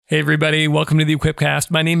Hey, everybody. Welcome to the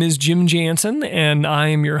Equipcast. My name is Jim Jansen, and I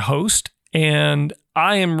am your host. And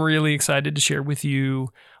I am really excited to share with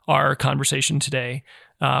you our conversation today.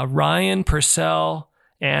 Ryan Purcell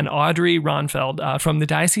and Audrey Ronfeld from the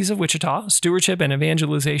Diocese of Wichita, stewardship and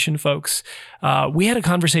evangelization folks. We had a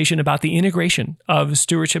conversation about the integration of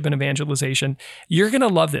stewardship and evangelization. You're going to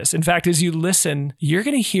love this. In fact, as you listen, you're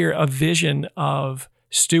going to hear a vision of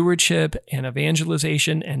stewardship and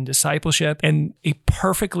evangelization and discipleship and a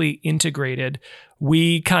perfectly integrated.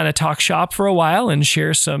 We kind of talk shop for a while and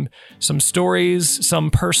share some stories,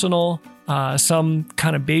 some personal, some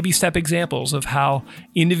kind of baby step examples of how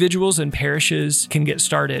individuals and parishes can get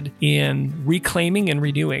started in reclaiming and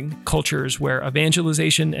renewing cultures where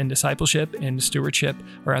evangelization and discipleship and stewardship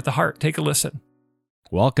are at the heart. Take a listen.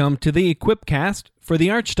 Welcome to the Equipcast for the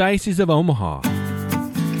Archdiocese of Omaha.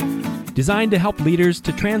 Designed to help leaders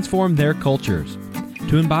to transform their cultures,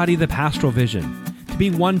 to embody the pastoral vision, to be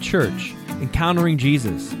one church, encountering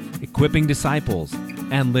Jesus, equipping disciples,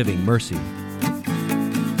 and living mercy.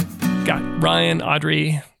 Got Ryan,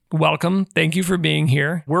 Audrey, welcome. Thank you for being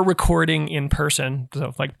here. We're recording in person,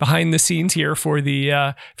 so like behind the scenes here for the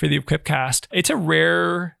Equipcast. It's a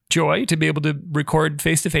rare joy to be able to record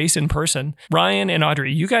face-to-face in person. Ryan and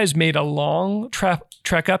Audrey, you guys made a long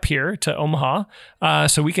trek up here to Omaha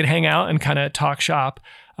so we could hang out and kind of talk shop.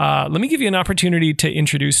 Let me give you an opportunity to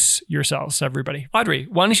introduce yourselves, everybody. Audrey,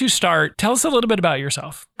 why don't you start? Tell us a little bit about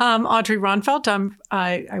yourself. Audrey Ronfeld.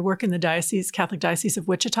 I work in the Catholic Diocese of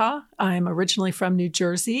Wichita. I'm originally from New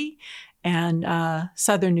Jersey and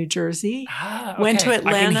southern New Jersey. Okay. Went to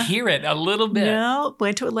Atlanta. I can hear it a little bit. No,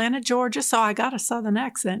 went to Atlanta, Georgia, so I got a southern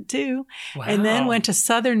accent too. Wow. And then went to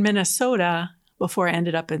southern Minnesota before I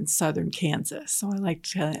ended up in southern Kansas. So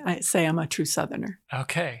I say I'm a true southerner.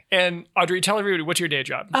 Okay. And Audrey, tell everybody, what's your day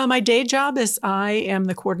job? My day job is I am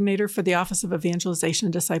the coordinator for the Office of Evangelization,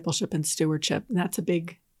 Discipleship, and Stewardship. And that's a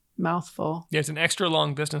big mouthful. Yeah, it's an extra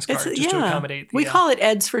long business card to accommodate. We call it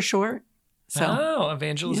EDS for short. So,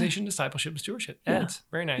 evangelization, discipleship, and stewardship. EDS.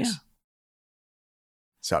 Very nice. Yeah.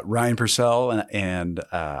 So Ryan Purcell, and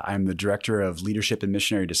I'm the Director of Leadership and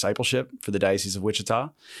Missionary Discipleship for the Diocese of Wichita.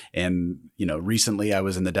 And, recently I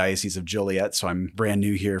was in the Diocese of Joliet, so I'm brand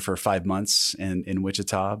new here for 5 months in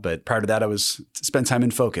Wichita. But prior to that, I spent time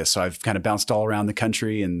in Focus. So I've kind of bounced all around the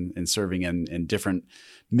country and serving in different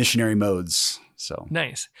missionary modes. So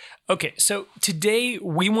nice. Okay, so today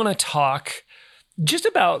we want to talk just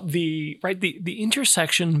about the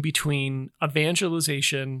intersection between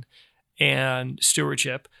evangelization and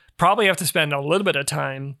stewardship. Probably have to spend a little bit of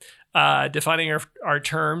time defining our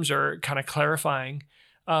terms or kind of clarifying.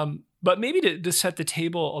 But maybe to set the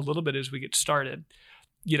table a little bit as we get started.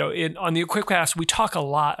 On the Equipcast, we talk a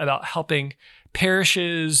lot about helping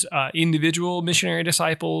parishes, individual missionary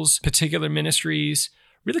disciples, particular ministries,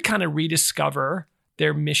 really kind of rediscover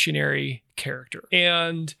their missionary character.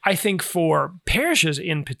 And I think for parishes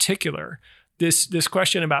in particular, this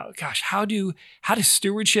question about, how do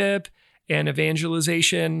stewardship and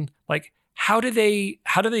evangelization, how do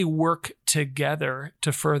they work together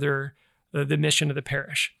to further the mission of the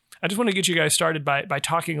parish? I just want to get you guys started by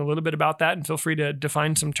talking a little bit about that, and feel free to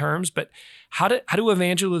define some terms. But how do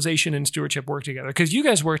evangelization and stewardship work together? Because you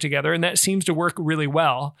guys work together, and that seems to work really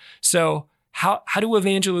well. So how do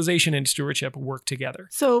evangelization and stewardship work together?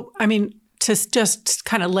 So, to just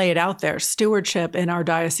kind of lay it out there, stewardship in our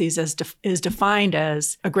diocese is defined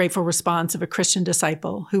as a grateful response of a Christian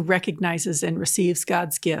disciple who recognizes and receives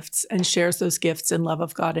God's gifts and shares those gifts in love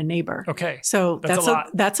of God and neighbor. Okay. So that's a lot.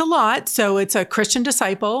 That's a lot. So it's a Christian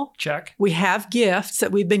disciple. Check. We have gifts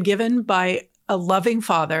that we've been given by a loving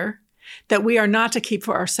Father that we are not to keep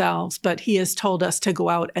for ourselves, but He has told us to go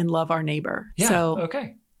out and love our neighbor. Yeah. So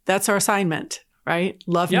okay. That's our assignment, right?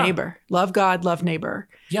 Love neighbor, love God, love neighbor.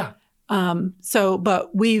 Yeah. But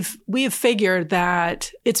we have figured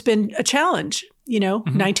that it's been a challenge.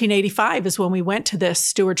 1985 is when we went to this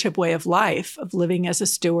stewardship way of life, of living as a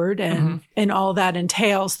steward, and all that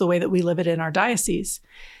entails the way that we live it in our diocese.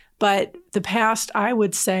 But the past, I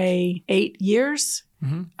would say 8 years,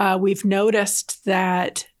 we've noticed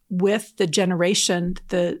that with the generation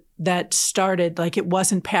that started, it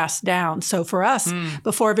wasn't passed down. So for us,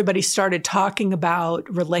 before everybody started talking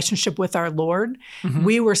about relationship with our Lord,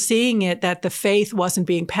 we were seeing it that the faith wasn't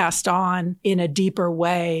being passed on in a deeper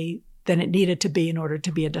way than it needed to be in order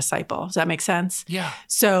to be a disciple. Does that make sense? Yeah.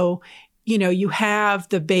 So, you have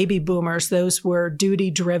the baby boomers, those were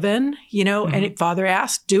duty driven, and Father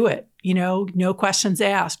asked, do it, no questions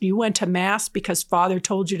asked. You went to Mass because Father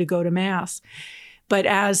told you to go to Mass. But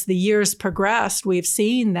as the years progressed, we've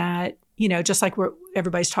seen that, just like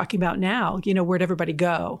everybody's talking about now, where'd everybody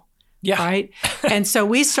go? Yeah. Right. And so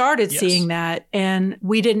we started Yes. seeing that, and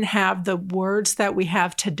we didn't have the words that we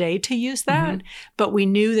have today to use that, but we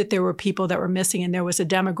knew that there were people that were missing, and there was a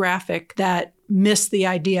demographic that missed the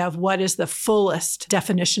idea of what is the fullest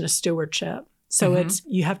definition of stewardship. So it's,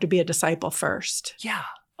 you have to be a disciple first. Yeah.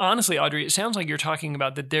 Honestly, Audrey, it sounds like you're talking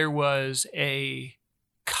about that there was a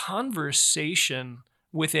conversation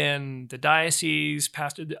within the diocese,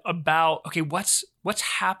 pastor, about, okay, what's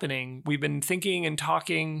happening? We've been thinking and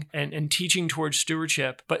talking and teaching towards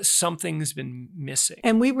stewardship, but something's been missing.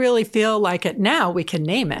 And we really feel like it now, we can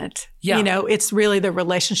name it. Yeah. You know, it's really the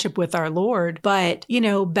relationship with our Lord. But, you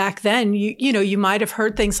know, back then, you might have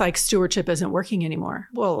heard things like stewardship isn't working anymore.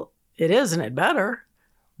 Well, it isn't it better?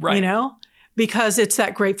 Right. You know, because it's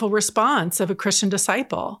that grateful response of a Christian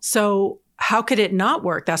disciple. So how could it not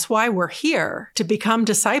work? That's why we're here, to become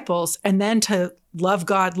disciples and then to love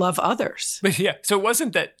God, love others. But yeah, so it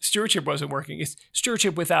wasn't that stewardship wasn't working. It's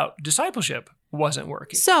stewardship without discipleship wasn't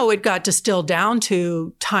working. So it got distilled down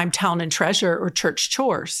to time, talent, and treasure, or church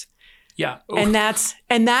chores. Yeah. And that's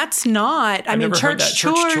not, I I've mean, never heard that.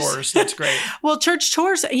 Church chores. That's great. Well, church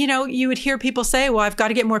chores, you know, you would hear people say, well, I've got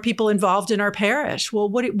to get more people involved in our parish. Well,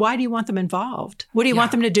 why do you want them involved? What do you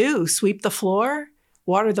want them to do? Sweep the floor?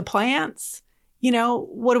 Water the plants? You know,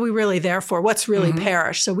 what are we really there for? What's really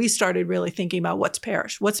parish? So we started really thinking about what's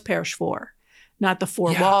parish for, not the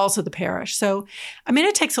four walls of the parish. So, I mean,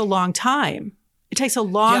 it takes a long time. It takes a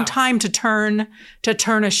long time to turn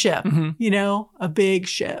a ship, you know, a big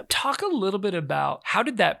ship. Talk a little bit about how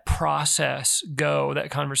did that process go, that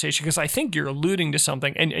conversation? Because I think you're alluding to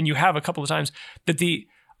something, and you have a couple of times, that the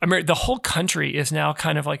whole country is now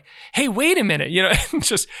kind of like, hey, wait a minute, you know,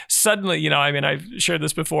 just suddenly, you know, I mean, I've shared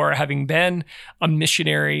this before, having been a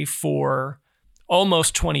missionary for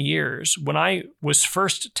almost 20 years. When I was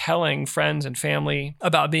first telling friends and family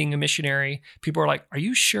about being a missionary, people were like, are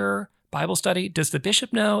you sure? Bible study? Does the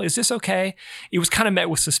bishop know? Is this okay? It was kind of met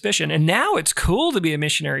with suspicion. And now it's cool to be a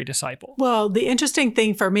missionary disciple. Well, the interesting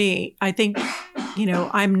thing for me, I think, you know,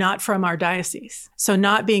 I'm not from our diocese. So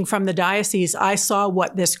not being from the diocese, I saw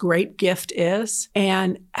what this great gift is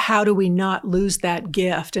and how do we not lose that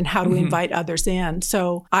gift and how do we invite others in?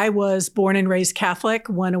 So I was born and raised Catholic,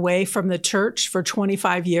 went away from the church for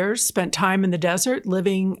 25 years, spent time in the desert,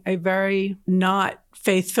 living a very not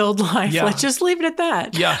faith-filled life. Yeah. Let's just leave it at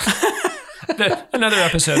that. Yeah. Another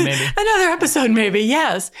episode, maybe. Another episode, maybe,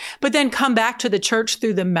 yes. But then come back to the church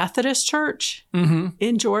through the Methodist Church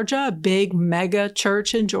in Georgia, a big mega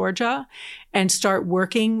church in Georgia, and start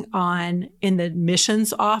working in the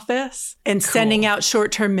missions office and sending out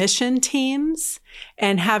short-term mission teams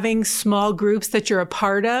and having small groups that you're a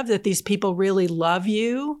part of, that these people really love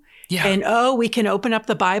you. Yeah. And, we can open up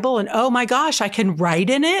the Bible and, oh my gosh, I can write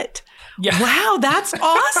in it. Yeah. Wow, that's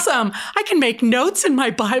awesome. I can make notes in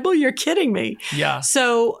my Bible. You're kidding me. Yeah.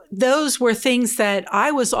 So those were things that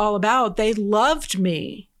I was all about. They loved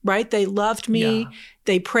me, right? They loved me. Yeah.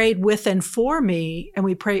 They prayed with and for me, and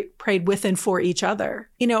we prayed with and for each other.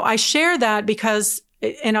 You know, I share that because,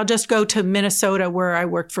 and I'll just go to Minnesota where I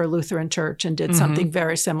worked for a Lutheran church and did something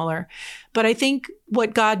very similar. But I think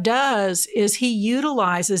what God does is he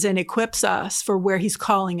utilizes and equips us for where he's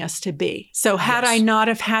calling us to be. So had I not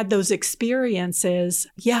have had those experiences,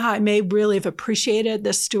 I may really have appreciated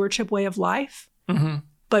this stewardship way of life.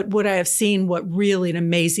 But would I have seen what really an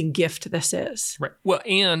amazing gift this is? Right. Well,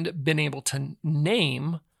 and been able to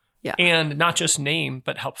name and not just name,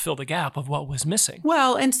 but help fill the gap of what was missing.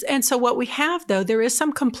 Well, and so what we have, though, there is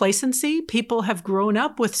some complacency. People have grown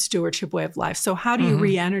up with stewardship way of life. So how do you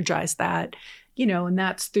re-energize that? You know, and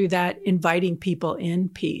that's through that inviting people in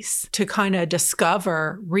peace to kind of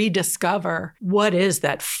rediscover what is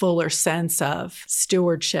that fuller sense of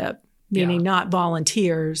stewardship, meaning not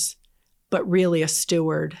volunteers, but really a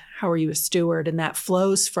steward. How are you a steward? And that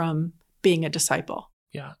flows from being a disciple.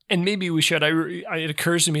 Yeah. And maybe we should. It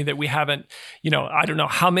occurs to me that we haven't, you know, I don't know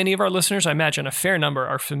how many of our listeners, I imagine a fair number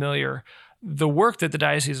are familiar. The work that the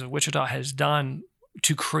Diocese of Wichita has done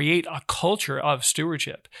to create a culture of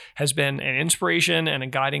stewardship has been an inspiration and a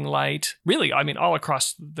guiding light, really, I mean, all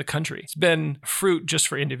across the country. It's been fruit just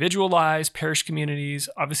for individual lives, parish communities,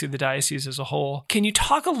 obviously the diocese as a whole. Can you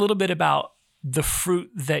talk a little bit about the fruit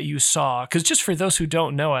that you saw? Because just for those who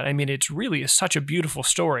don't know it, I mean, it's really such a beautiful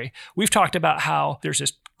story. We've talked about how there's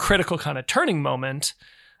this critical kind of turning moment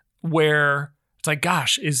where it's like,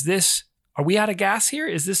 gosh, are we out of gas here?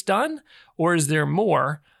 Is this done? Or is there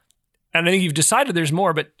more? And I think you've decided there's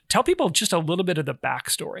more, but tell people just a little bit of the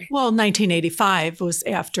backstory. Well, 1985 was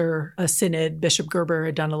after a synod. Bishop Gerber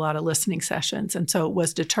had done a lot of listening sessions. And so it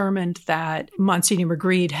was determined that Monsignor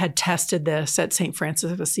McGreed had tested this at St.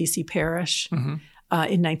 Francis of Assisi Parish.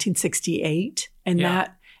 in 1968.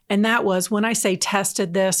 And that was, when I say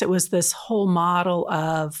tested this, it was this whole model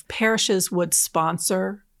of parishes would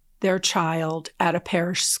sponsor their child at a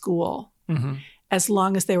parish school as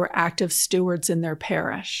long as they were active stewards in their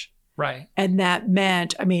parish. Right. And that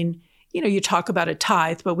meant, I mean, you talk about a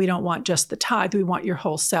tithe, but we don't want just the tithe. We want your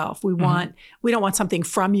whole self. We don't want something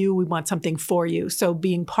from you. We want something for you. So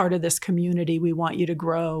being part of this community, we want you to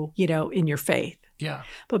grow, in your faith. Yeah.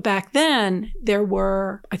 But back then,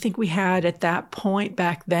 I think we had at that point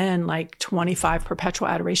back then, like 25 perpetual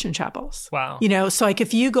adoration chapels. Wow. So like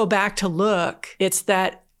if you go back to look, it's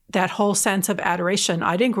that whole sense of adoration.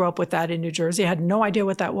 I didn't grow up with that in New Jersey. I had no idea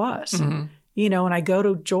what that was. And I go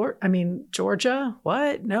to Georgia,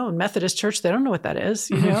 what? No, Methodist Church, they don't know what that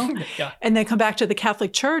is, Yeah. And then come back to the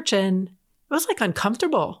Catholic Church and it was like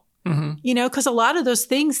uncomfortable, because a lot of those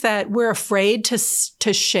things that we're afraid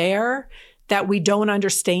to share, that we don't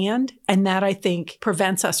understand, and that I think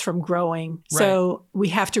prevents us from growing. Right. So we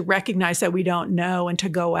have to recognize that we don't know and to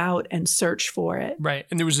go out and search for it. Right.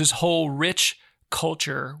 And there was this whole rich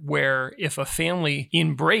culture where if a family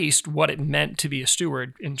embraced what it meant to be a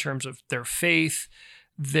steward in terms of their faith,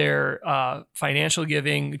 their financial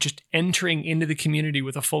giving, just entering into the community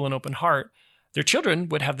with a full and open heart, their children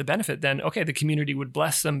would have the benefit then, okay, the community would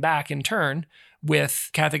bless them back in turn with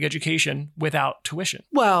Catholic education without tuition.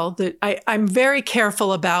 Well, I'm very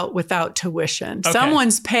careful about without tuition. Okay.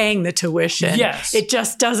 Someone's paying the tuition. Yes. It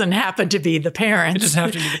just doesn't happen to be the parents. It doesn't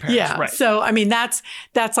have to be the parents. Yeah. Right. So, I mean, that's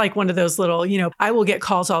like one of those little, I will get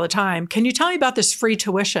calls all the time. Can you tell me about this free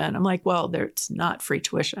tuition? I'm like, well, it's not free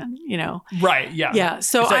tuition, Right. Yeah. Yeah.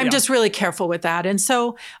 So I'm just really careful with that. And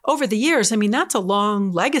so over the years, I mean, that's a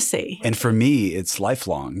long legacy. And for me, it's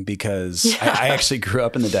lifelong because I actually grew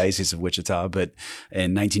up in the Diocese of Wichita, but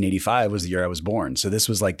in 1985 was the year I was born. So this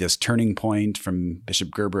was like this turning point from Bishop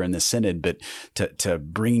Gerber and the Synod, but to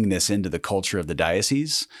bringing this into the culture of the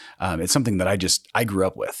diocese, it's something that I grew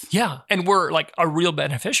up with. Yeah. And we're like a real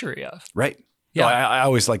beneficiary of. Right. Yeah. I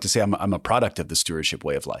always like to say I'm a product of the stewardship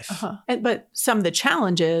way of life. But some of the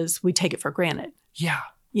challenges, we take it for granted. Yeah.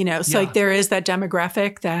 Like there is that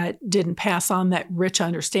demographic that didn't pass on that rich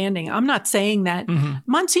understanding. I'm not saying that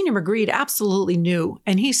Monsignor Magritte absolutely knew,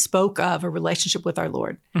 and he spoke of a relationship with our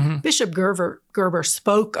Lord. Bishop Gerber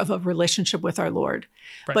spoke of a relationship with our Lord.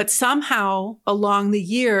 Right. But somehow along the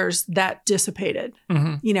years that dissipated,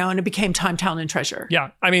 and it became time, talent, and treasure.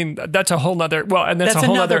 Yeah. I mean, that's a whole nother, that's a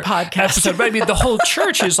whole other podcast episode. But I mean, the whole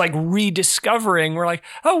church is like rediscovering. We're like,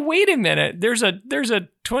 oh, wait a minute. There's a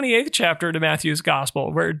 28th chapter to Matthew's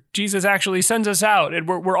gospel where Jesus actually sends us out, and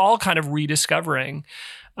we're all kind of rediscovering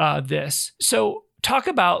this. So talk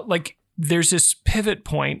about like, there's this pivot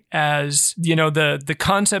point as, the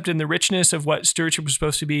concept and the richness of what stewardship was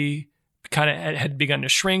supposed to be kind of had begun to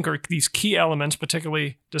shrink, or these key elements,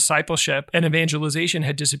 particularly discipleship and evangelization,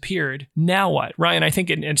 had disappeared. Now what? Ryan, I think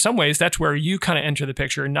in some ways that's where you kind of enter the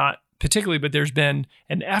picture, not particularly, but there's been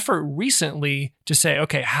an effort recently to say,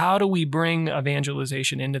 okay, how do we bring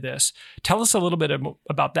evangelization into this? Tell us a little bit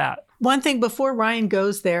about that. One thing before Ryan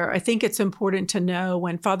goes there, I think it's important to know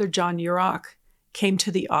when Father John Urach came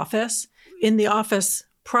to the office, in the office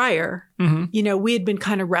prior, we had been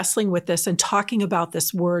kind of wrestling with this and talking about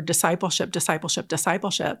this word discipleship.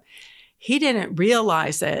 He didn't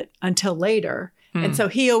realize it until later. And so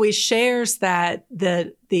he always shares that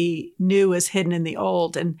the new is hidden in the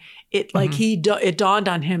old. And it it dawned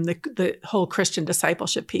on him, the whole Christian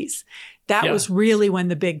discipleship piece. That was really when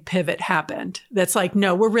the big pivot happened. That's like,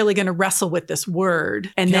 no, we're really going to wrestle with this word.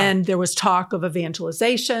 And then there was talk of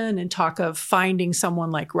evangelization and talk of finding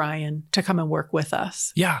someone like Ryan to come and work with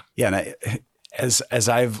us. Yeah. Yeah. And as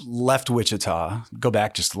I've left Wichita, go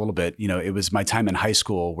back just a little bit, it was my time in high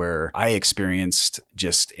school where I experienced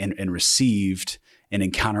just and received an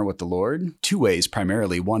encounter with the Lord two ways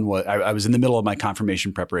primarily. One was I was in the middle of my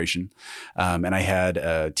confirmation preparation, and I had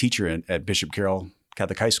a teacher at Bishop Carroll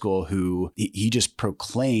Catholic High School who he just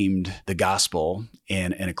proclaimed the gospel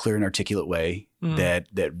in a clear and articulate way that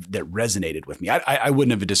resonated with me. I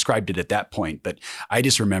wouldn't have described it at that point, but I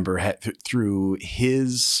just remember through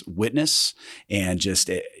his witness and just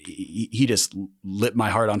he just lit my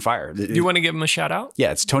heart on fire. Do you want to give him a shout out?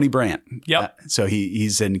 Yeah, it's Tony Brandt. Yep. So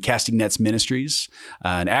he's in Casting Nets Ministries,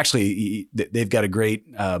 and actually they've got a great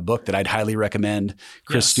book that I'd highly recommend.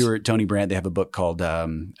 Chris Stewart, Tony Brandt, they have a book called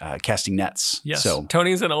Casting Nets. Yes. So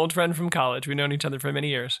Tony's an old friend from college. We've known each other for many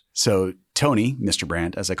years. So Tony, Mr.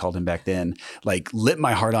 Brandt, as I called him back then, like lit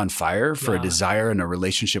my heart on fire for a desire and a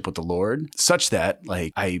relationship with the Lord, such that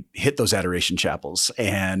like I hit those adoration chapels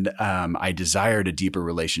and I desired a deeper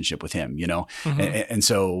relationship with him, you know? And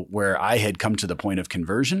so where I had come to the point of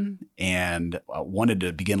conversion and wanted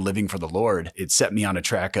to begin living for the Lord, it set me on a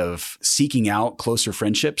track of seeking out closer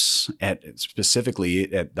friendships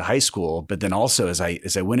specifically at the high school. But then also as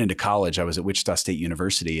I went into college, I was at Wichita State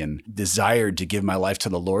University and desired to give my life to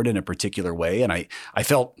the Lord in a particular way. And I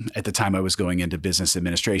felt at the time I was going into business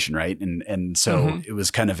administration, right? And so it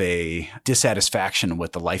was kind of a dissatisfaction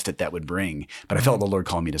with the life that would bring. But I felt the Lord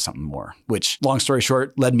called me to something more, which, long story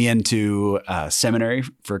short, led me into seminary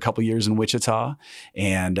for a couple years in Wichita.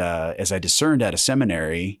 And as I discerned at a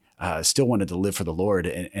seminary, still wanted to live for the Lord.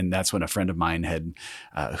 And that's when a friend of mine had,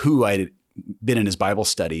 who I been in his Bible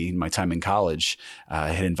study in my time in college,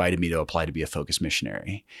 had invited me to apply to be a Focus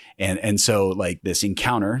missionary. And so like this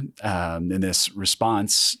encounter and this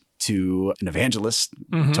response to an evangelist,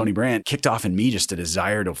 Tony Brandt, kicked off in me just a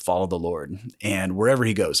desire to follow the Lord. And wherever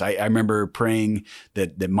he goes, I remember praying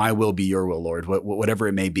that my will be your will, Lord, whatever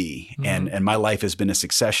it may be. And my life has been a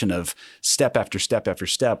succession of step after step after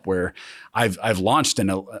step where I've launched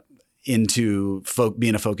into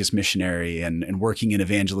being a Focus missionary and working in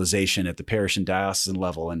evangelization at the parish and diocesan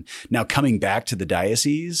level. And now coming back to the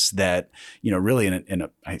diocese that, you know, really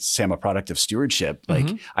I say I'm a product of stewardship. Like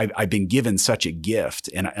I've been given such a gift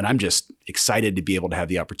and I'm just excited to be able to have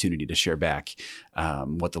the opportunity to share back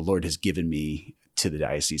what the Lord has given me to the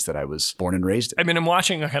diocese that I was born and raised in. I mean, I'm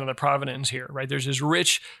watching kind of the provenance here, right? There's this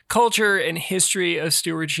rich culture and history of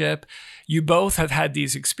stewardship. You both have had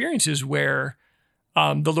these experiences where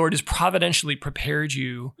the Lord has providentially prepared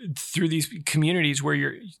you through these communities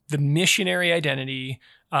where the missionary identity,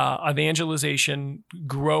 evangelization,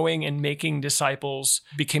 growing and making disciples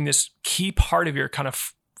became this key part of your kind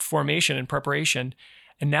of formation and preparation.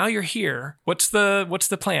 And now you're here. What's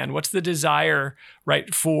the plan? What's the desire,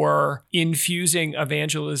 right, for infusing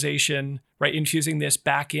evangelization, right, infusing this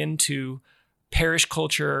back into parish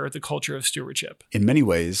culture, or the culture of stewardship? In many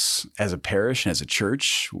ways, as a parish and as a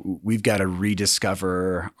church, we've got to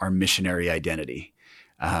rediscover our missionary identity.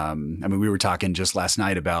 I mean, we were talking just last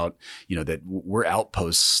night about, you know, that we're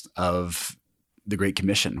outposts of the Great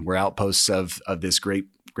Commission. We're outposts of this great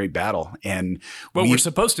battle. And we're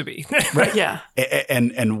supposed to be. Right. Yeah.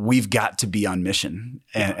 And we've got to be on mission.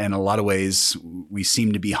 And in a lot of ways, we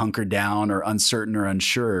seem to be hunkered down or uncertain or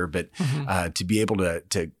unsure, but to be able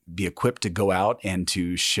to be equipped to go out and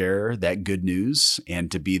to share that good news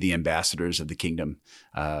and to be the ambassadors of the kingdom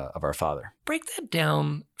of our Father. Break that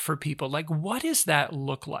down for people. Like, what does that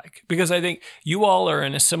look like? Because I think you all are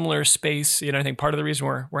in a similar space. You know, I think part of the reason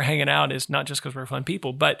we're hanging out is not just because we're fun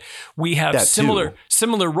people, but we have similar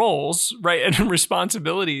roles, right, and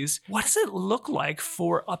responsibilities. What does it look like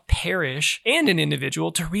for a parish and an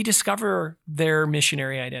individual to rediscover their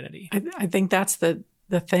missionary identity? I think that's the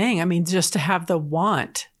thing. I mean, just to have the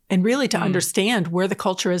want and really to understand where the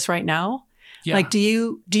culture is right now. Yeah. Like, do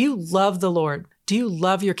you love the Lord? Do you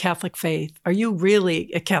love your Catholic faith? Are you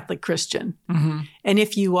really a Catholic Christian? And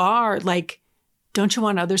if you are, like, don't you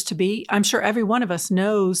want others to be? I'm sure every one of us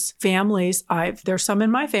knows families. There's some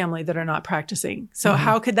in my family that are not practicing. So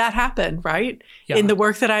how could that happen, right? Yeah. In the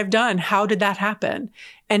work that I've done, how did that happen?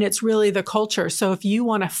 And it's really the culture. So if you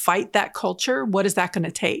want to fight that culture, what is that going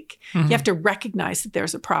to take? You have to recognize that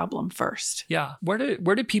there's a problem first. Yeah. Where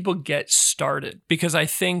do people get started? Because I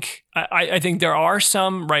think there are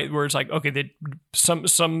some, right, where it's like, okay,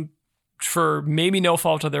 some for maybe no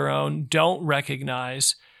fault of their own don't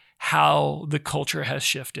recognize how the culture has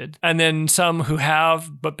shifted. And then some who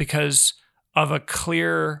have, but because of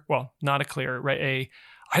not a clear, right,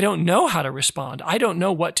 I don't know how to respond. I don't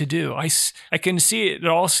know what to do. I can see it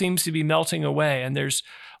all seems to be melting away. And there's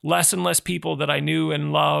less and less people that I knew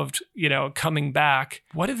and loved, you know, coming back.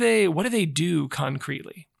 What do they do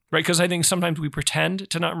concretely? Right? Because I think sometimes we pretend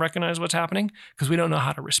to not recognize what's happening because we don't know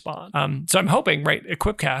how to respond. So I'm hoping, right,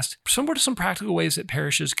 Equipcast, what are some practical ways that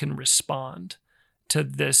parishes can respond to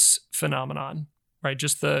this phenomenon, right?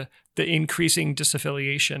 Just the increasing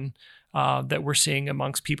disaffiliation that we're seeing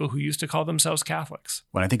amongst people who used to call themselves Catholics.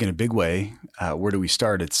 Well, I think in a big way, where do we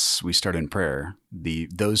start? We start in prayer.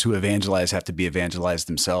 Those who evangelize have to be evangelized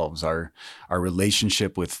themselves. Our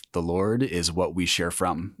relationship with the Lord is what we share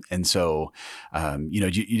from. And so,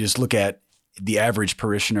 you just look at the average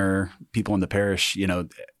parishioner, people in the parish, you know,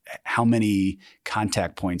 how many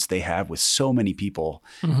contact points they have with so many people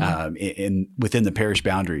within the parish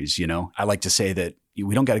boundaries. You know, I like to say that,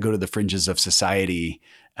 we don't got to go to the fringes of society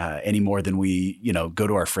any more than we, go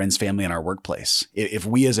to our friends, family, and our workplace. If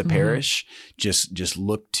we as a parish just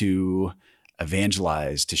look to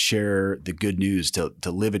evangelize, to share the good news, to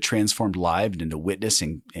live a transformed life and to witness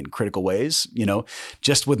in critical ways,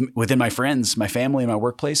 just within my friends, my family, and my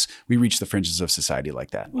workplace, we reach the fringes of society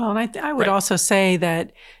like that. Well, and I would also say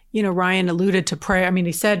that, Ryan alluded to prayer. I mean,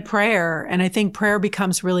 he said prayer, and I think prayer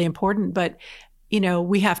becomes really important, but,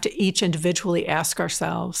 we have to each individually ask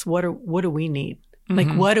ourselves, what do we need?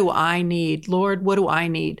 Like, what do I need? Lord, what do I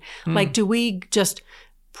need? Like, do we just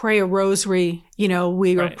pray a rosary?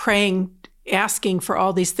 We are praying, asking for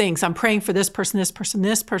all these things. I'm praying for this person, this person,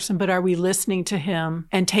 this person, but are we listening to him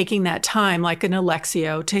and taking that time like an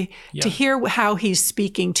Alexio to hear how he's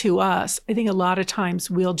speaking to us? I think a lot of times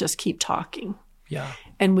we'll just keep talking. Yeah.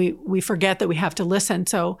 And we forget that we have to listen.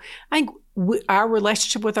 So I think our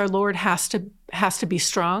relationship with our Lord has to be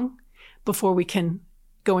strong before we can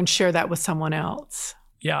go and share that with someone else.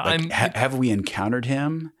 Yeah. Have we encountered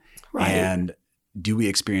him? Right. And do we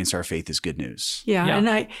experience our faith as good news?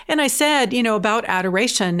 Yeah. And I said, about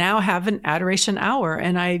adoration, now have an adoration hour.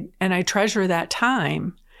 And I treasure that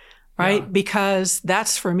time, right? Yeah. Because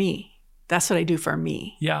that's for me. That's what I do for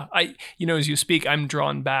me. Yeah. As you speak, I'm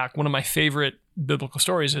drawn back. One of my favorite biblical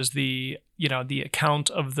stories is the account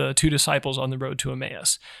of the two disciples on the road to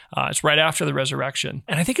Emmaus. It's right after the resurrection.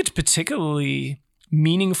 And I think it's particularly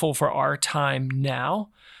meaningful for our time now,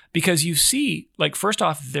 because you see, first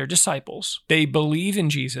off, they're disciples. They believe in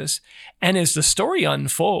Jesus. And as the story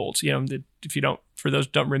unfolds, for those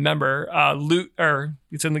who don't remember,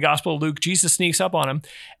 it's in the Gospel of Luke, Jesus sneaks up on him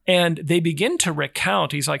and they begin to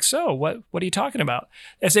recount. He's like, so what are you talking about?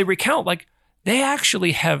 As they recount, they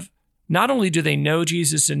actually have, not only do they know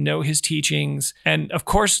Jesus and know his teachings, and of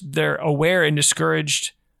course they're aware and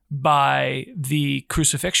discouraged by the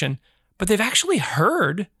crucifixion, but they've actually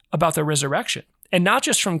heard about the resurrection. And not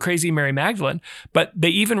just from crazy Mary Magdalene, but they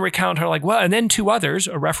even recount her and then two others,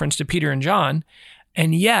 a reference to Peter and John.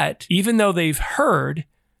 And yet, even though they've heard,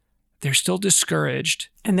 they're still discouraged.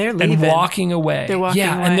 And they're leaving. And walking away. They're walking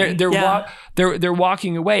away. And they're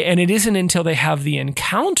walking away. And it isn't until they have the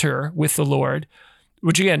encounter with the Lord,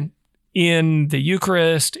 which again, in the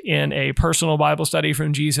Eucharist, in a personal Bible study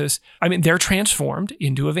from Jesus, they're transformed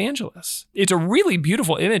into evangelists. It's a really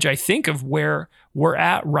beautiful image, I think, of where we're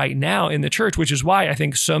at right now in the church, which is why I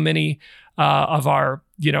think so many of our,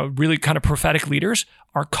 really kind of prophetic leaders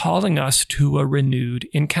are calling us to a renewed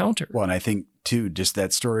encounter. Well, and I think too, just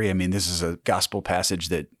that story. This is a gospel passage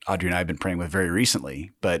that Audrey and I have been praying with very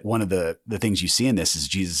recently. But one of the things you see in this is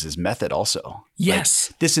Jesus's method also.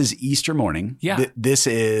 Yes. This is Easter morning. Yeah.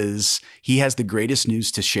 He has the greatest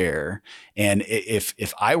news to share. And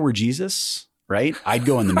if I were Jesus, right, I'd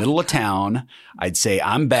go in the middle of town. I'd say,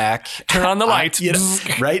 I'm back. Turn on the lights.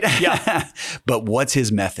 Right? Yeah. But what's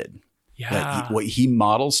his method? Yeah. What he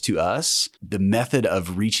models to us, the method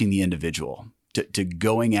of reaching the individual. To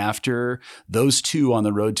going after those two on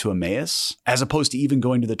the road to Emmaus, as opposed to even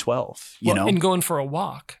going to the 12, And going for a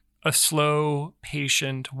walk, a slow,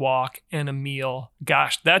 patient walk and a meal.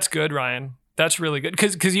 Gosh, that's good, Ryan. That's really good.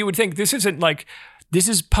 Because you would think this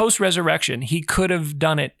is post-resurrection. He could have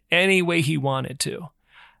done it any way he wanted to.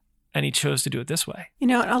 And he chose to do it this way.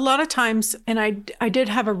 A lot of times, and I did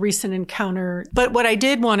have a recent encounter, but what I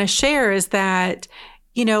did want to share is that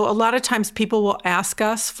a lot of times people will ask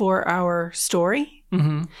us for our story.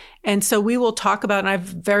 Mm-hmm. And so we will talk about, and I have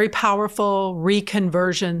very powerful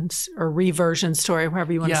reconversions or reversion story,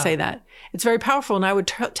 however you want to say that. It's very powerful. And I would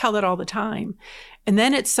tell that all the time. And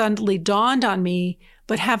then it suddenly dawned on me,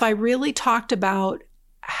 but have I really talked about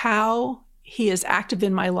how he is active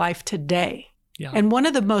in my life today? Yeah. And one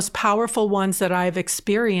of the most powerful ones that I've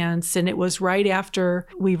experienced, and it was right after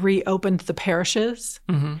we reopened the parishes.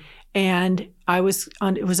 Mm-hmm. And it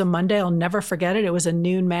was a Monday. I'll never forget it. It was a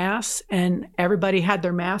noon mass and everybody had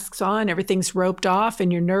their masks on. Everything's roped off and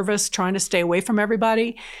you're nervous trying to stay away from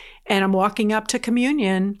everybody. And I'm walking up to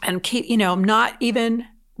communion and I'm not even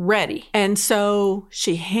ready. And so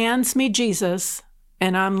she hands me Jesus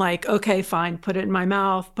and I'm like, okay, fine, put him in my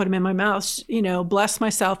mouth, bless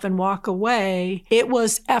myself and walk away. It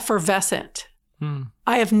was effervescent.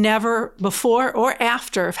 I have never before or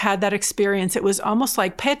after have had that experience. It was almost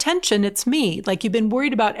like, pay attention, it's me. Like you've been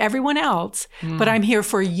worried about everyone else, but I'm here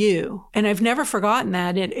for you. And I've never forgotten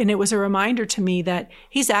that. And it was a reminder to me that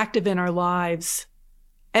he's active in our lives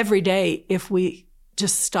every day if we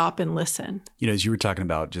just stop and listen. As you were talking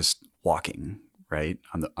about just walking, right,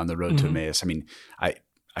 on the road to Emmaus.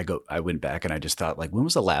 I went back and I just thought, when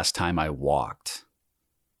was the last time I walked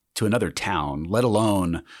to another town, let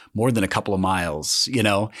alone more than a couple of miles, And,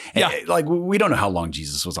 like we don't know how long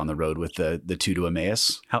Jesus was on the road with the two to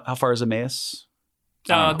Emmaus. How far is Emmaus?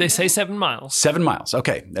 They say 7 miles. 7 miles.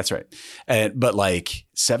 Okay, that's right. But like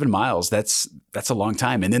 7 miles, that's a long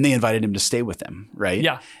time. And then they invited him to stay with them, right?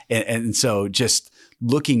 Yeah. And so just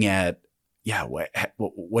looking at,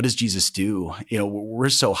 what does Jesus do? We're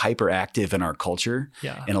so hyperactive in our culture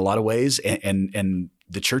in a lot of ways, and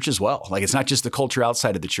the church as well. Like it's not just the culture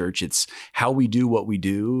outside of the church; it's how we do what we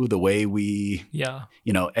do, the way we,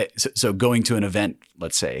 So going to an event,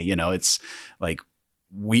 let's say, it's like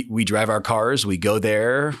we drive our cars, we go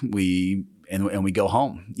there, and we go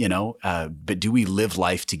home, but do we live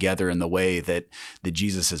life together in the way that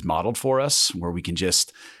Jesus has modeled for us, where we can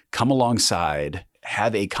just come alongside,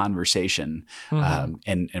 have a conversation,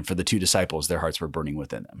 and for the two disciples, their hearts were burning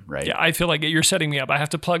within them, right? Yeah, I feel like you're setting me up. I have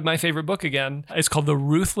to plug my favorite book again. It's called The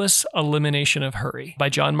Ruthless Elimination of Hurry by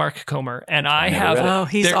John Mark Comer. And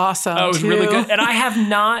he's awesome. Oh, it's really good. And I have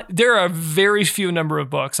not, there are a very few number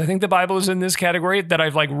of books. I think the Bible is in this category that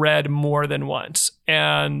I've like read more than once.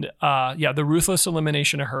 And The Ruthless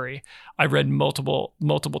Elimination of Hurry, I've read multiple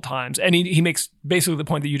times. And he makes basically the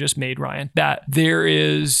point that you just made, Ryan, that there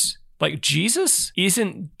is, like, Jesus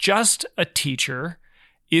isn't just a teacher,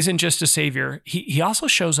 isn't just a savior. He also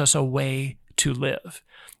shows us a way to live,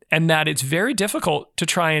 and that it's very difficult to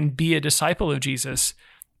try and be a disciple of Jesus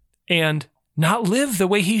and not live the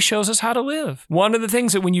way he shows us how to live. One of the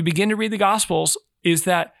things that when you begin to read the Gospels is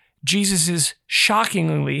that Jesus is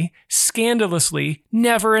shockingly, scandalously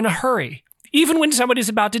never in a hurry. Even when somebody's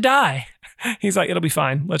about to die, he's like, it'll be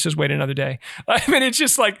fine. Let's just wait another day. I mean, it's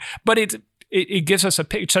just like, but it gives us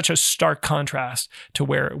such a stark contrast to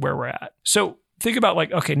where we're at. So think about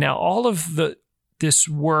like, okay, now all of this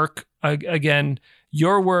work, again,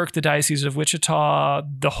 your work, the Diocese of Wichita,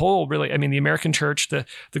 the whole really, I mean, the American church, the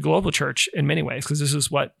global church in many ways, because this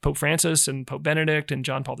is what Pope Francis and Pope Benedict and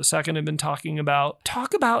John Paul II have been talking about.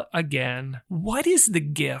 Talk about, again, what is the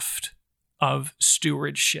gift of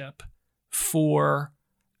stewardship for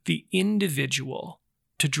the individual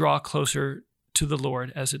to draw closer to the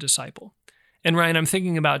Lord as a disciple? And Ryan, I'm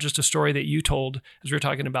thinking about just a story that you told as we were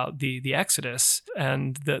talking about the Exodus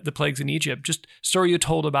and the plagues in Egypt, just a story you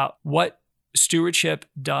told about what stewardship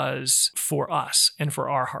does for us and for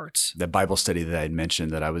our hearts. The Bible study that I had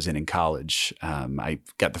mentioned that I was in college, I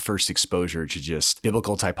got the first exposure to just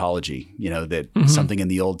biblical typology, that something in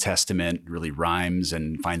the Old Testament really rhymes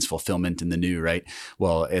and finds fulfillment in the New, right?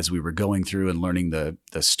 Well, as we were going through and learning the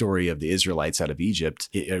story of the Israelites out of Egypt,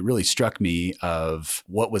 it really struck me of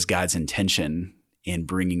what was God's intention in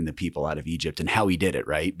bringing the people out of Egypt and how he did it,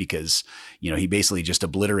 right? Because, he basically just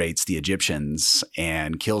obliterates the Egyptians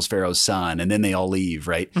and kills Pharaoh's son, and then they all leave,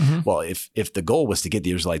 right? Well, if the goal was to get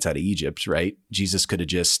the Israelites out of Egypt, right, Jesus could have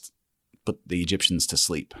just put the Egyptians to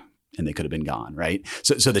sleep and they could have been gone, right?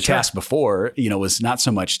 So the task before, was not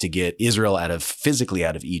so much to get Israel physically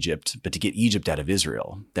out of Egypt, but to get Egypt out of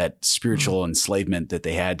Israel, that spiritual enslavement that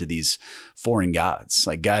they had to these foreign gods.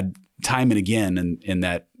 Like God, time and again in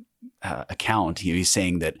that account, he's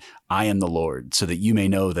saying that I am the Lord, so that you may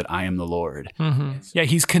know that I am the Lord. Yeah,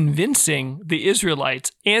 he's convincing the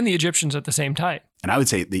Israelites and the Egyptians at the same time. And I would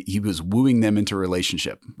say that he was wooing them into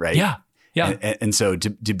relationship, right? Yeah. And so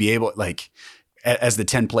to be able, like, as the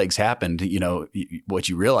 10 plagues happened, what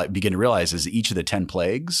you begin to realize is each of the 10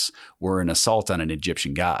 plagues were an assault on an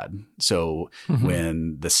Egyptian god. So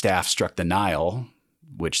when the staff struck the Nile,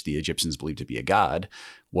 which the Egyptians believed to be a god,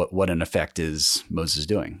 what in effect is Moses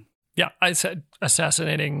doing? Yeah, I said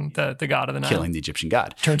assassinating the god of the Nile. Killing the Egyptian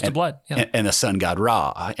god. Turns to blood. Yeah. And the sun god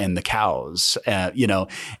Ra and the cows,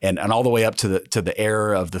 and all the way up to the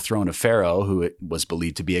heir of the throne of Pharaoh, who was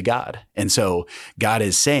believed to be a god. And so God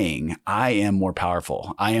is saying, I am more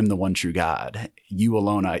powerful. I am the one true God. You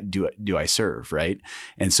alone do I serve, right?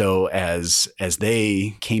 And so as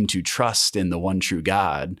they came to trust in the one true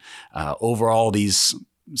God, over all these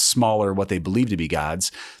smaller, what they believed to be gods,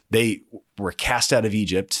 they were cast out of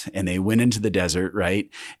Egypt and they went into the desert, right?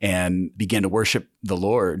 And began to worship the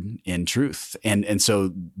Lord in truth. And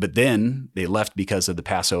so, but then they left because of the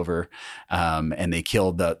Passover, and they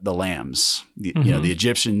killed the lambs. The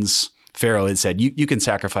Egyptians, Pharaoh had said, you can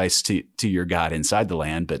sacrifice to your God inside the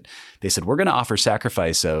land, but they said, we're going to offer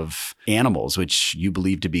sacrifice of animals, which you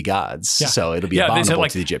believe to be gods. Yeah. So it'll be abominable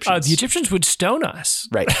to the Egyptians. The Egyptians would stone us.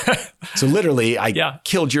 Right. So literally, I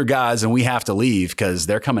killed your gods and we have to leave because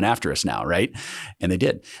they're coming after us now, right? And they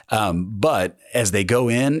did. But as they go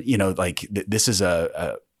in, this is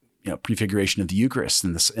a prefiguration of the Eucharist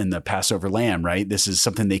and the Passover lamb, right? This is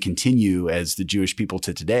something they continue as the Jewish people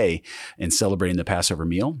to today in celebrating the Passover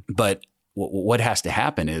meal. But what has to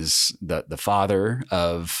happen is the father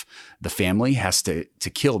of the family has to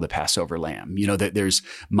kill the Passover lamb. That there's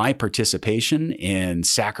my participation in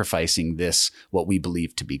sacrificing this, what we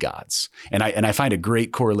believe to be God's. And I find a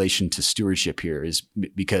great correlation to stewardship here is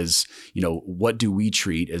because, what do we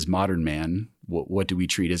treat as modern man? What do we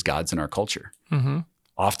treat as gods in our culture? Mm-hmm.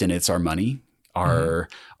 Often it's our money, our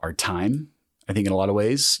time, I think in a lot of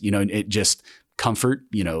ways, it just comfort,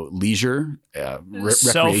 leisure, recreation.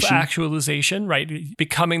 Self-actualization, right?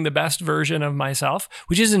 Becoming the best version of myself,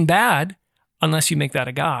 which isn't bad unless you make that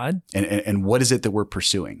a God. And what is it that we're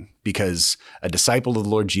pursuing? Because a disciple of the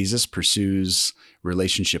Lord Jesus pursues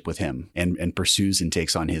relationship with him and pursues and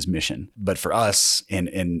takes on his mission. But for us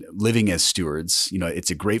in living as stewards,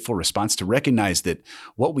 it's a grateful response to recognize that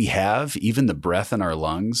what we have, even the breath in our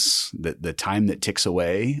lungs, the time that ticks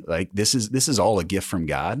away, like this is all a gift from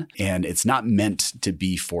God, and it's not meant to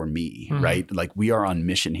be for me, right? Like we are on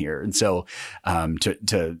mission here. And so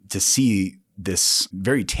to see this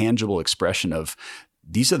very tangible expression of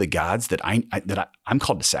these are the gods that I'm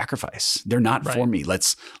called to sacrifice. They're not for me.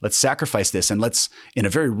 Let's sacrifice this, and let's, in a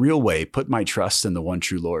very real way, put my trust in the one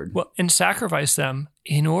true Lord. Well, and sacrifice them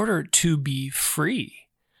in order to be free,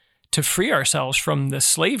 to free ourselves from the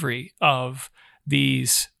slavery of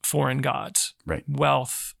these foreign gods, right?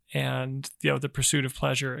 Wealth and the pursuit of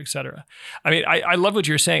pleasure, et cetera. I mean, I love what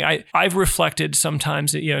you're saying. I've reflected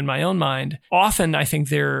sometimes that in my own mind. Often, I think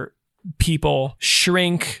people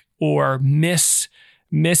shrink or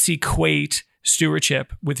misequate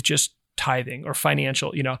stewardship with just tithing or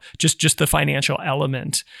financial, just the financial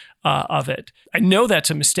element of it. I know that's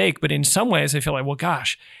a mistake, but in some ways I feel like, well,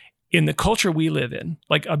 gosh, in the culture we live in,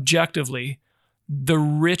 like objectively, the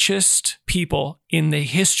richest people in the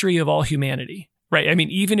history of all humanity, right? I mean,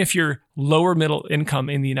 even if you're lower middle income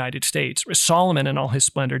in the United States, Solomon in all his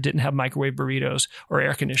splendor didn't have microwave burritos or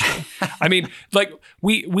air conditioning. I mean, like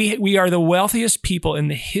we are the wealthiest people in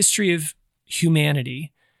the history of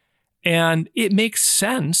humanity. And it makes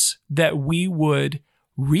sense that we would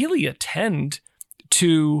really attend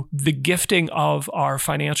to the gifting of our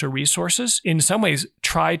financial resources, in some ways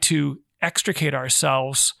try to extricate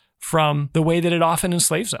ourselves from the way that it often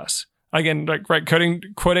enslaves us. Again,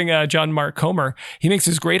 quoting John Mark Comer, he makes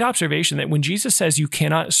this great observation that when Jesus says you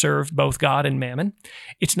cannot serve both God and mammon,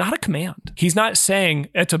 it's not a command. He's not saying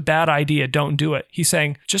it's a bad idea, don't do it. He's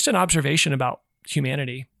saying just an observation about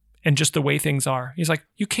humanity and just the way things are. He's like,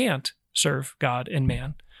 you can't serve God and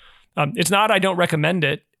man. It's not I don't recommend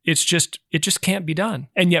it. It just can't be done.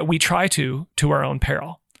 And yet we try to our own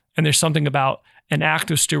peril. And there's something about an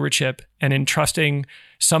act of stewardship and entrusting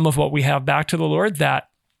some of what we have back to the Lord that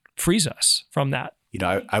frees us from that.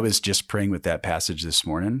 I was just praying with that passage this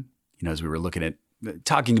morning, as we were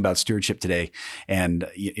talking about stewardship today. And,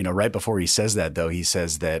 right before he says that, though, he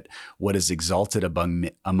says that what is exalted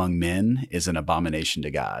among men is an abomination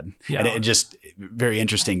to God. Yeah. And it just very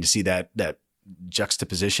interesting to see that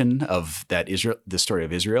juxtaposition of the story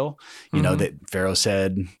of Israel, that Pharaoh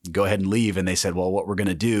said, go ahead and leave. And they said, well, what we're going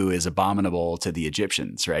to do is abominable to the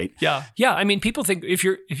Egyptians, right? Yeah. Yeah. I mean, people think if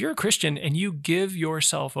you're a Christian and you give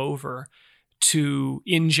yourself over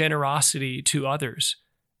in generosity to others,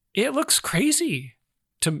 it looks crazy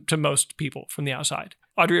to most people from the outside.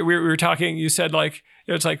 Audrey, we were talking, you said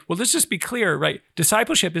it's like, well, let's just be clear, right?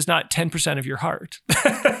 Discipleship is not 10% of your heart.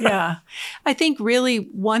 Yeah. I think really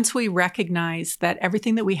once we recognize that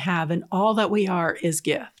everything that we have and all that we are is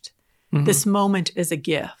gift, this moment is a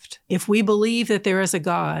gift. If we believe that there is a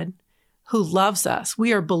God who loves us,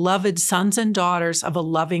 we are beloved sons and daughters of a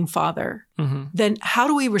loving Father, then how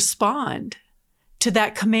do we respond to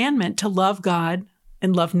that commandment to love God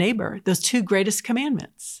and love neighbor, those two greatest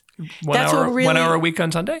commandments? 1 hour a week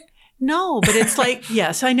on Sunday? No, but it's like,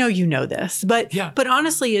 yes, I know you know this, but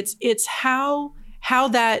honestly, it's how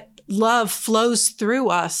that love flows through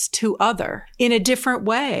us to other in a different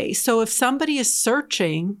way. So if somebody is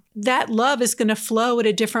searching, that love is going to flow in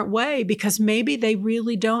a different way because maybe they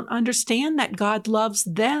really don't understand that God loves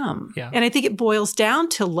them. Yeah. And I think it boils down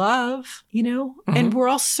to love, and we're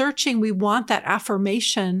all searching. We want that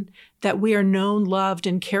affirmation that we are known, loved,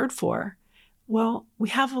 and cared for. Well, we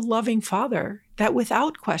have a loving Father that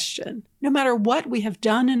without question, no matter what we have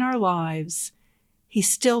done in our lives, he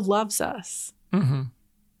still loves us.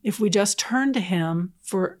 If we just turn to him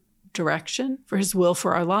for direction, for his will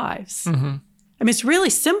for our lives. I mean, it's really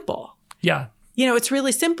simple. Yeah. It's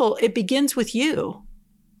really simple. It begins with you.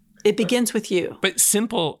 It begins with you. But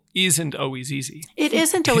simple isn't always easy. It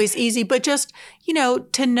isn't always easy, but just,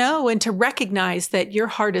 to know and to recognize that your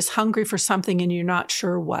heart is hungry for something and you're not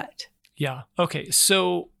sure what. Yeah. Okay.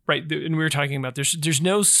 So, right. And we were talking about there's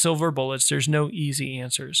no silver bullets. There's no easy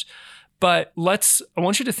answers. But I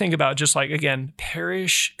want you to think about just like, again,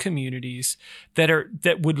 parish communities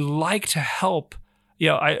that would like to help.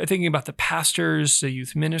 I'm thinking about the pastors, the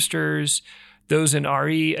youth ministers, those in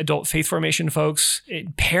RE, adult faith formation folks,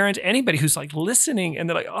 parents, anybody who's like listening and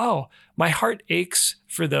they're like, oh, my heart aches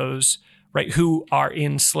for those, right, who are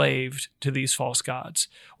enslaved to these false gods,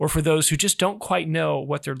 or for those who just don't quite know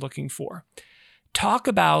what they're looking for. Talk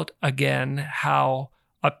about, again, how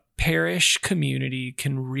a parish community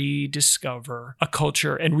can rediscover a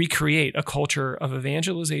culture and recreate a culture of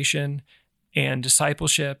evangelization and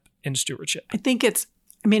discipleship and stewardship. I think it's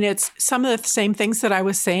some of the same things that I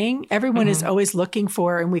was saying. Everyone is always looking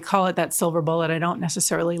for, and we call it that silver bullet. I don't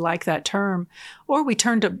necessarily like that term. Or we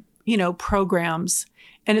turn to, programs,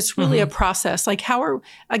 and it's really a process. Like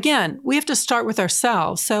again, we have to start with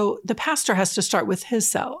ourselves. So the pastor has to start with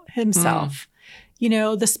himself.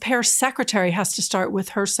 This parish secretary has to start with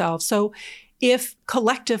herself. So if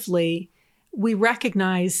collectively we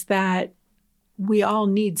recognize that we all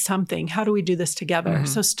need something, how do we do this together?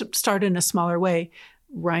 So start in a smaller way.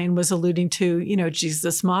 Ryan was alluding to,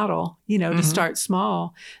 Jesus' model, to start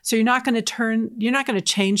small. So you're not going to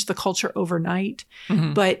change the culture overnight,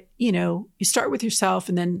 but, you start with yourself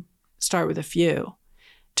and then start with a few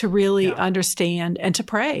to really understand and to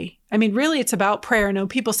pray. I mean, really, it's about prayer. I know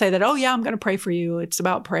people say that, oh, yeah, I'm going to pray for you. It's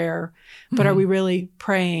about prayer. But are we really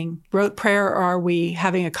praying? Rote prayer, or are we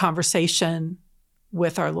having a conversation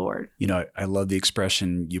with our Lord? I love the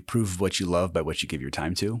expression, you prove what you love by what you give your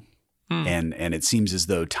time to. And it seems as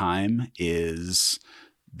though time is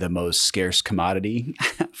the most scarce commodity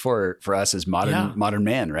for us as modern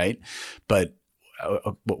man, right? But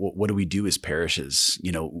what do we do as parishes?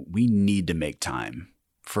 We need to make time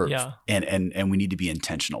and we need to be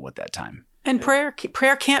intentional with that time. And prayer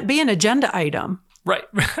can't be an agenda item. Right.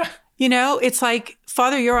 It's like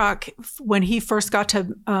Father Yurok, when he first got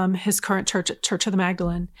to his current church at Church of the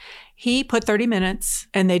Magdalene, he put 30 minutes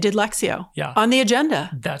and they did Lectio on the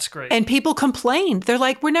agenda. That's great. And people complained. They're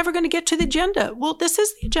like, we're never going to get to the agenda. Well, this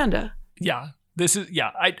is the agenda. Yeah.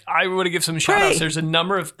 I want to give some shout outs. There's a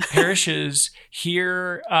number of parishes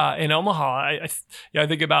here in Omaha. I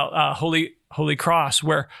think about Holy Cross,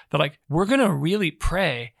 where they're like, we're going to really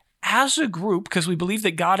pray as a group, because we believe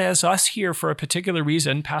that God has us here for a particular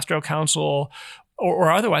reason, pastoral council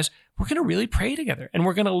or otherwise. We're going to really pray together, and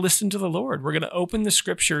we're going to listen to the Lord. We're going to open the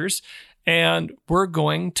scriptures, and we're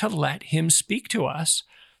going to let him speak to us,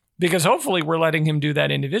 because hopefully we're letting him do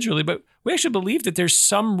that individually. But we actually believe that there's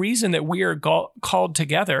some reason that we are called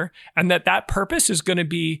together, and that purpose is going to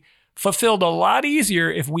be fulfilled a lot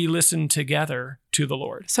easier if we listen together to the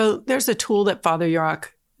Lord. So there's a tool that Father Yurok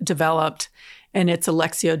developed, and it's a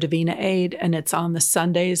Lectio Divina aid, and it's on the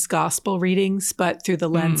Sunday's gospel readings, but through the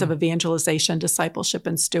lens of evangelization, discipleship,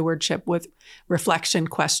 and stewardship, with reflection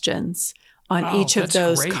questions on each of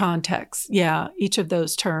those contexts. Yeah, each of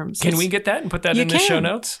those terms. Can we get that and put that in the show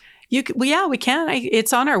notes? We can.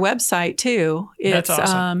 It's on our website too. That's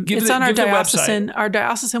awesome. It's on our diocesan website. Our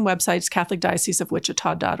diocesan website is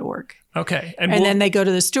CatholicDioceseOfWichita.org. Okay. And then they go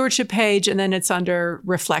to the stewardship page, and then it's under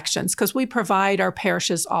reflections, because we provide our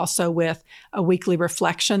parishes also with a weekly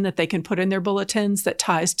reflection that they can put in their bulletins that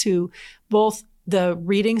ties to both the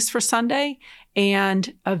readings for Sunday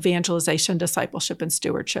and evangelization, discipleship, and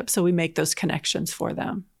stewardship. So we make those connections for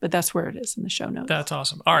them. But that's where it is in the show notes. That's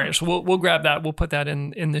awesome. All right. So we'll grab that. We'll put that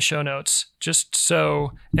in the show notes, just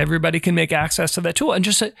so everybody can make access to that tool. And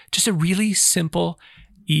just a really simple,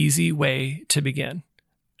 easy way to begin.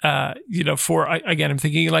 I'm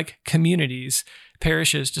thinking like communities,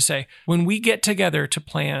 parishes, to say, when we get together to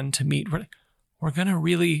plan to meet, we're going to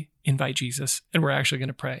really invite Jesus, and we're actually going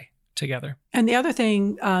to pray together. And the other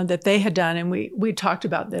thing that they had done, and we talked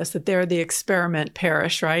about this, that they're the experiment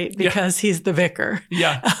parish, right? Because he's the vicar.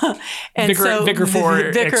 Yeah. And vicar of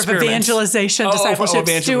evangelization, discipleship,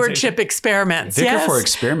 stewardship experiments. Vicar for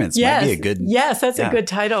experiments might be a good. Yes, that's a good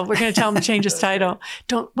title. We're going to tell him to change his title.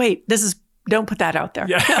 Don't put that out there.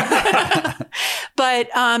 Yeah. But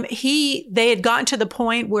they had gotten to the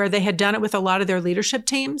point where they had done it with a lot of their leadership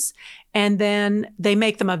teams, and then they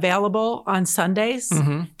make them available on Sundays.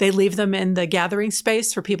 Mm-hmm. They leave them in the gathering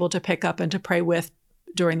space for people to pick up and to pray with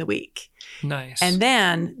during the week. Nice. And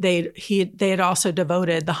then they had also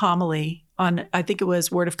devoted the homily on, I think it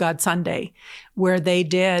was Word of God Sunday, where they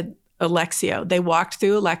did a Lectio. They walked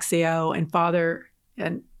through a Lectio,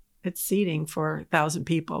 and it's seating for 1,000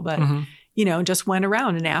 people, but just went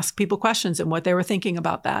around and asked people questions and what they were thinking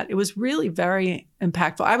about that. It was really very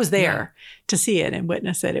impactful. I was there to see it and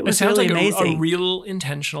witness it. It was really amazing. A real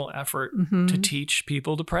intentional effort to teach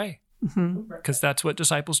people to pray, because that's what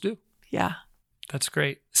disciples do. Yeah. That's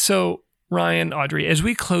great. So Ryan, Audrey, as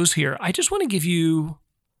we close here, I just want to give you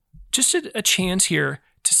just a chance here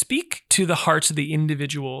to speak to the hearts of the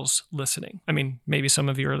individuals listening. I mean, maybe some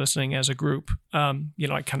of you are listening as a group,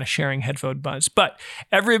 like kind of sharing headphone buds, but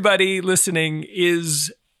everybody listening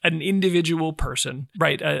is an individual person,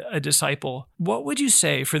 right? A disciple. What would you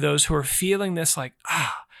say for those who are feeling this like,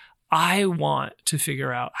 I want to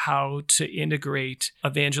figure out how to integrate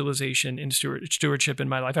evangelization and stewardship in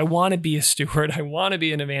my life. I want to be a steward. I want to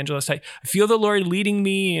be an evangelist. I feel the Lord leading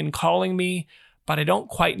me and calling me, but I don't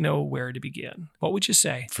quite know where to begin. What would you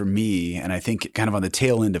say? For me, and I think kind of on the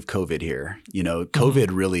tail end of COVID here, COVID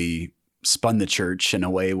really spun the church in a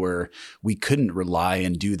way where we couldn't rely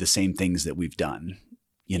and do the same things that we've done.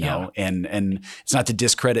 And it's not to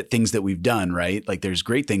discredit things that we've done, right? Like there's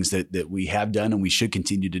great things that we have done and we should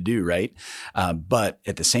continue to do, right? But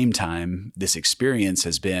at the same time, this experience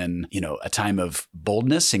has been, a time of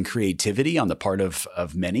boldness and creativity on the part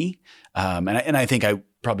of many. And I think I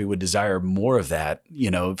probably would desire more of that,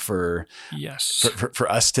 for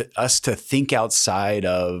us to think outside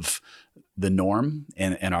of the norm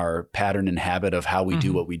and our pattern and habit of how we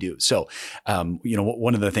do what we do. So,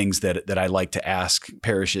 one of the things that I like to ask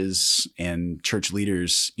parishes and church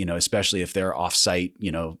leaders, especially if they're offsite,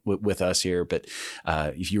 with us here, but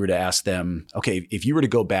if you were to ask them, okay, if you were to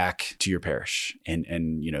go back to your parish and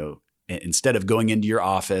instead of going into your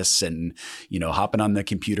office and, hopping on the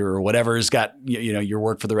computer or whatever's got, your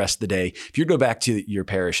work for the rest of the day, if you go back to your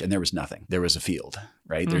parish and there was nothing, there was a field,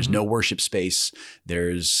 right? There's no worship space.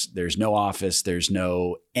 There's no office. There's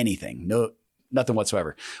no anything, nothing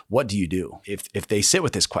whatsoever. What do you do? If they sit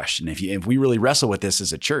with this question, if we really wrestle with this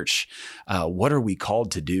as a church, what are we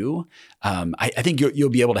called to do? I think you'll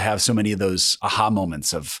be able to have so many of those aha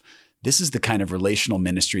moments of, this is the kind of relational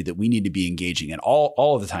ministry that we need to be engaging in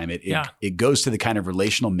all of the time. It goes to the kind of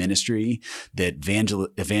relational ministry that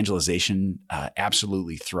evangelization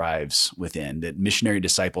absolutely thrives within, that missionary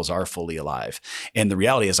disciples are fully alive. And the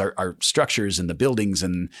reality is our structures and the buildings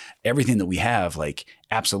and everything that we have, like,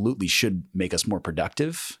 absolutely should make us more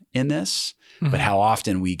productive in this. But how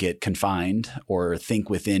often we get confined or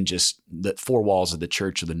think within just the four walls of the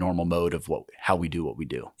church or the normal mode of how we do what we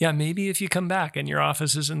do. Yeah, maybe if you come back and your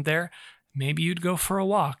office isn't there, maybe you'd go for a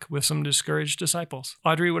walk with some discouraged disciples.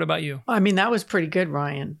 Audrey, what about you? I mean, that was pretty good,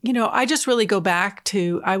 Ryan. I just really go back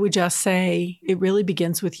to, I would just say it really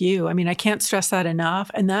begins with you. I mean, I can't stress that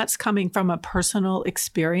enough. And that's coming from a personal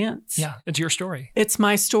experience. Yeah, it's your story. It's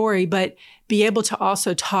my story, but be able to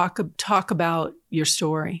also talk about your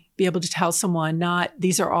story, be able to tell someone not,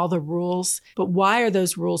 these are all the rules, but why are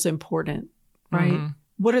those rules important, right?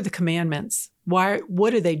 What are the commandments?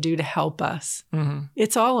 What do they do to help us?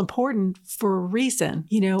 It's all important for a reason.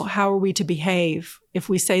 How are we to behave? If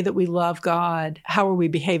we say that we love God, how are we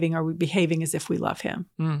behaving? Are we behaving as if we love him?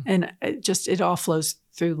 And it all flows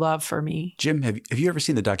through love for me. Jim, have you ever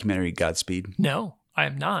seen the documentary Godspeed? No, I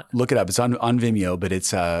have not. Look it up. It's on Vimeo, but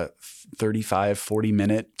it's a 35,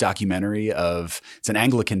 40-minute documentary it's an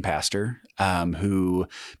Anglican pastor who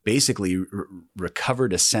basically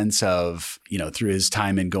recovered a sense of, through his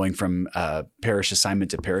time in going from parish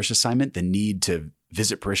assignment to parish assignment, the need to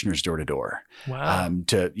visit parishioners door to door. Wow.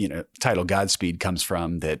 Title Godspeed comes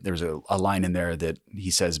from that. There's a line in there that he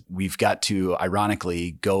says, we've got to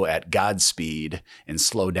ironically go at God's speed and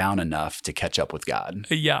slow down enough to catch up with God.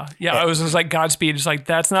 Yeah. I was just like, Godspeed. It's like,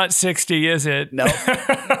 that's not 60, is it? No,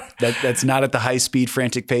 that's not at the high speed,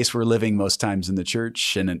 frantic pace we're living most times in the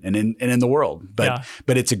church and in the world. But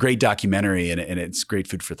it's a great documentary and it's great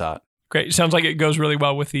food for thought. Great. Sounds like it goes really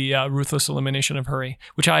well with the Ruthless Elimination of Hurry,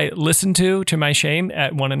 which I listened to my shame,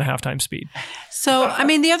 at 1.5 times speed. So, I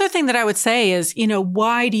mean, the other thing that I would say is,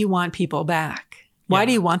 why do you want people back? Why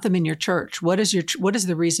do you want them in your church? What is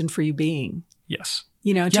the reason for you being? Yes.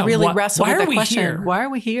 To really wrestle with that question. Here? Why are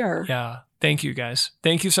we here? Yeah. Thank you, guys.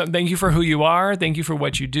 Thank you for who you are. Thank you for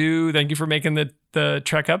what you do. Thank you for making the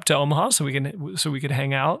trek up to Omaha so we could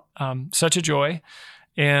hang out. Such a joy.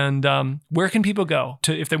 And where can people go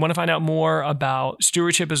if they want to find out more about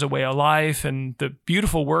stewardship as a way of life and the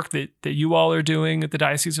beautiful work that you all are doing at the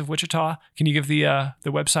Diocese of Wichita? Can you give the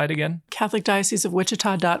website again?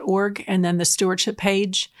 CatholicDioceseOfWichita.org, and then the stewardship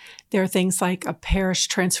page. There are things like a parish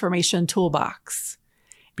transformation toolbox.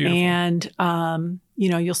 Beautiful. And,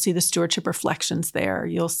 you'll see the stewardship reflections there.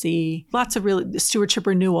 You'll see lots of the stewardship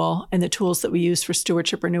renewal and the tools that we use for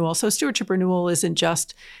stewardship renewal. So stewardship renewal isn't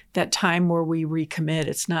just that time where we recommit.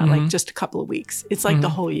 It's not like just a couple of weeks. It's like the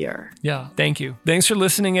whole year. Yeah. Thank you. Thanks for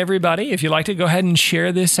listening, everybody. If you'd like to go ahead and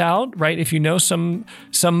share this out, right? If you know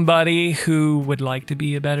somebody who would like to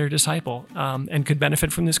be a better disciple and could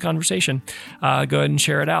benefit from this conversation, go ahead and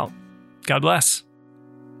share it out. God bless.